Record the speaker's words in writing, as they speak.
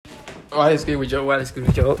What is good with Joe? What is good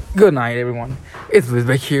with Joe? Good night, everyone. It's Liz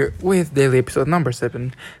back here with daily episode number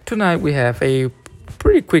 7. Tonight we have a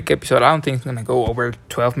pretty quick episode. I don't think it's gonna go over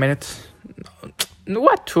 12 minutes. No,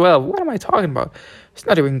 what 12? What am I talking about? It's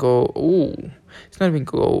not even go. Ooh, it's not even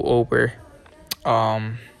go over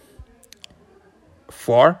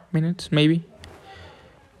 4 minutes maybe.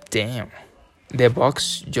 Damn. The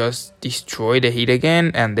Bucks just destroyed the Heat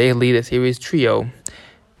again, and they lead the series 3-0.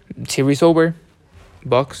 Series over.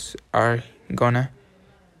 Bucks are gonna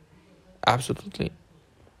absolutely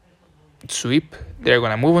sweep. They're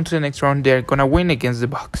gonna move on to the next round. They're gonna win against the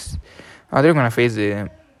Bucks. They're gonna face the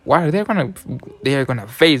They're gonna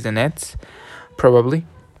face the Nets probably.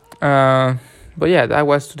 But yeah, that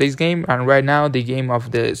was today's game. And right now the game of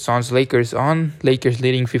the Suns Lakers on. Lakers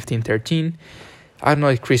leading 15-13. I don't know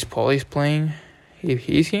if Chris Paul is playing.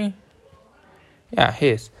 Is he? Yeah, he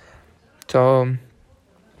is. So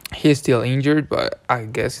he's still injured, but I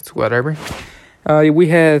guess it's whatever. We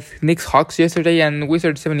had Knicks Hawks yesterday and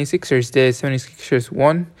Wizards 76ers. The 76ers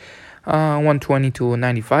won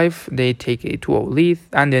 120-95. They take a 2-0 lead.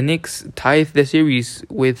 And the Knicks tied the series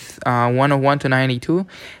with 101-92.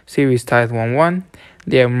 Series tied 1-1.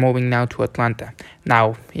 They are moving now to Atlanta.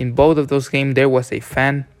 Now, in both of those games, there was a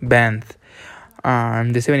fan ban.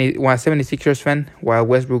 The 76ers fan, while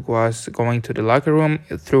Westbrook was going to the locker room,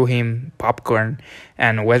 threw him popcorn,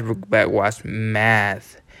 and Westbrook was mad.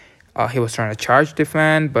 He was trying to charge the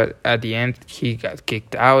fan, but at the end he got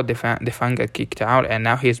kicked out. The fan got kicked out, and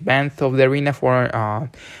now he's banned of the arena for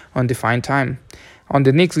undefined time. On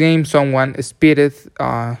the Knicks game, someone speeded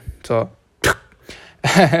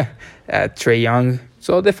Trey Young,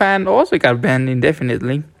 so the fan also got banned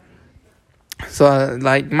indefinitely. So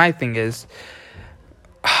my thing is,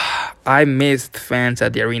 I missed fans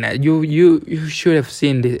at the arena. You should have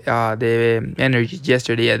seen the energy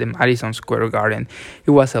yesterday at the Madison Square Garden. It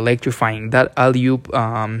was electrifying. That alley-oop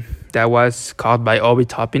that was caught by Obi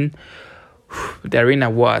Toppin, the arena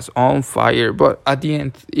was on fire. But at the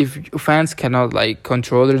end, if fans cannot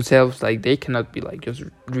control themselves, they cannot be just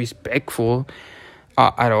respectful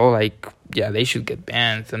at all. They should get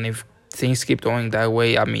banned. And if things keep going that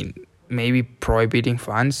way, I mean, maybe prohibiting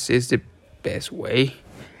fans is the best way.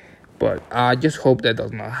 But I just hope that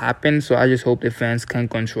does not happen. So I just hope the fans can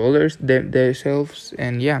control themselves.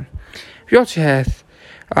 And yeah, we also had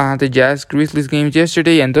the Jazz Grizzlies games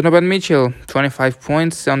yesterday. And Donovan Mitchell, 25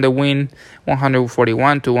 points on the win,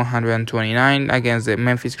 141-129 against the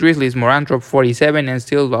Memphis Grizzlies. Morant dropped 47 and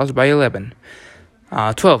still lost by 12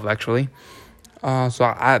 actually.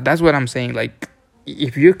 So that's what I'm saying.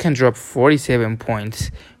 If you can drop 47 points,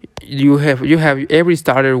 you have every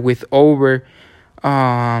starter with over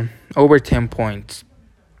 10 points,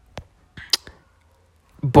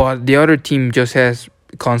 but the other team just has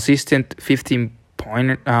consistent 15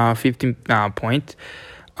 point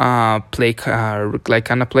play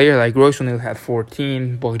kind of player. Like Royce O'Neal had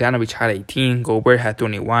 14, Bogdanovic had 18, Gobert had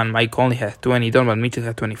 21, Mike Conley had 20, Donovan Mitchell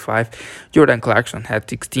had 25, Jordan Clarkson had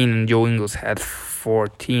 16, and Joe Ingles had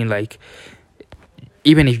 14.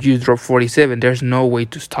 Even if you drop 47, there's no way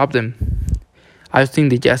to stop them. I think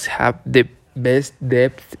they just have the best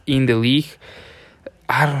depth in the league.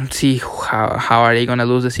 I don't see how are they gonna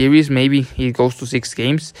lose the series. Maybe it goes to 6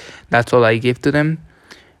 games. That's all I give to them.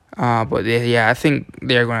 But I think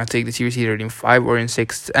they're gonna take the series either in 5 or in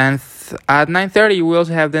 6. And at 9:30, we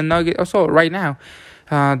also have the Nuggets. Also, right now,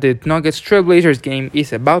 the Nuggets Trailblazers game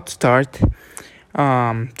is about to start.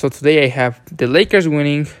 So today I have the Lakers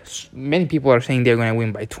winning. Many people are saying they're gonna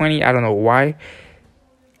win by 20. I don't know why.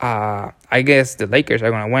 I guess the Lakers are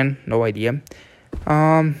gonna win. No idea.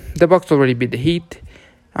 The Bucks already beat the Heat.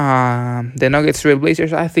 The Nuggets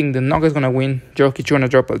Trailblazers. I think the Nuggets gonna win. Jokic gonna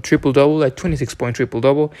drop a triple-double, a 26-point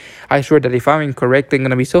triple-double. I swear that if I'm incorrect, I'm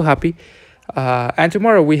gonna be so happy. And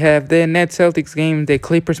tomorrow we have the Nets Celtics game, the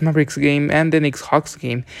Clippers Mavericks game, and the Knicks Hawks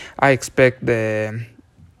game. I expect the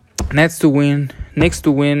Nets to win, Knicks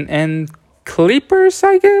to win, and Clippers,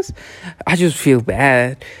 I guess. I just feel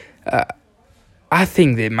bad. I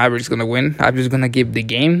think the Mavericks gonna win. I'm just gonna give the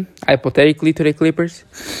game hypothetically to the Clippers,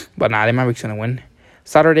 but the Mavericks gonna win.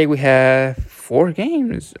 Saturday we have 4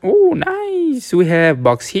 games. Oh, nice! We have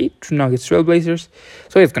Bucks Heat, Nuggets Trailblazers.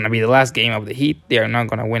 So it's gonna be the last game of the Heat. They are not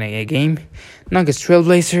gonna win a game. Nuggets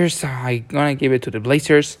Trailblazers. I'm gonna give it to the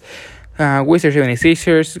Blazers. Wizards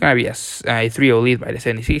 76ers. It's gonna be a 3-0 lead by the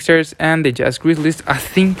 76ers, and the Jazz Grizzlies. I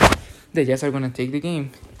think the Jazz are gonna take the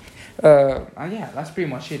game. That's pretty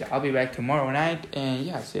much it. I'll be back tomorrow night, and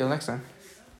see you next time.